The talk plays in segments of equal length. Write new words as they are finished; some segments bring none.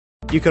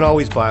You can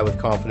always buy with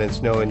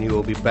confidence knowing you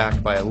will be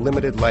backed by a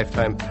limited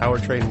lifetime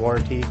powertrain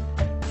warranty,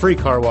 free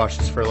car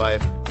washes for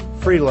life,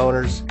 free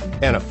loaners,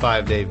 and a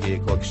 5-day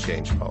vehicle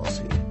exchange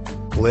policy.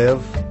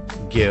 Live,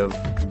 give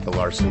the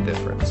Larson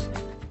difference.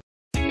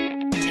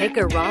 Take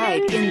a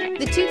ride in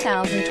the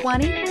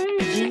 2020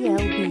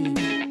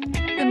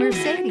 GLB. The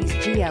Mercedes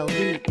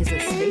GLB is a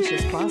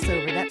spacious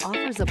crossover that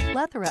offers a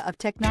plethora of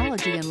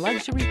technology and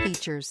luxury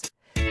features.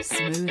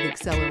 Smooth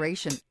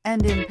acceleration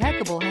and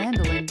impeccable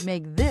handling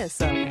make this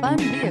a fun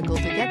vehicle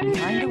to get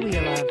behind the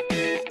wheel of.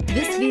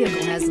 This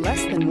vehicle has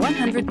less than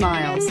 100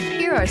 miles.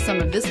 Here are some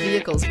of this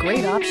vehicle's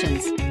great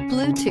options: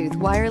 Bluetooth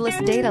wireless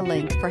data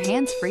link for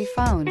hands-free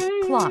phone,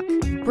 clock,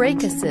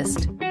 brake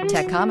assist,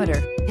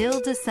 tachometer, hill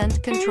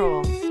descent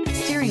control,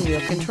 steering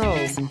wheel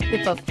controls.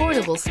 If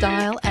affordable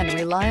style and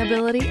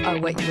reliability are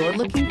what you're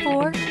looking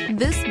for,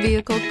 this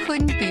vehicle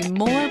couldn't be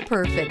more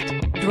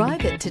perfect.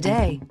 Drive it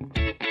today.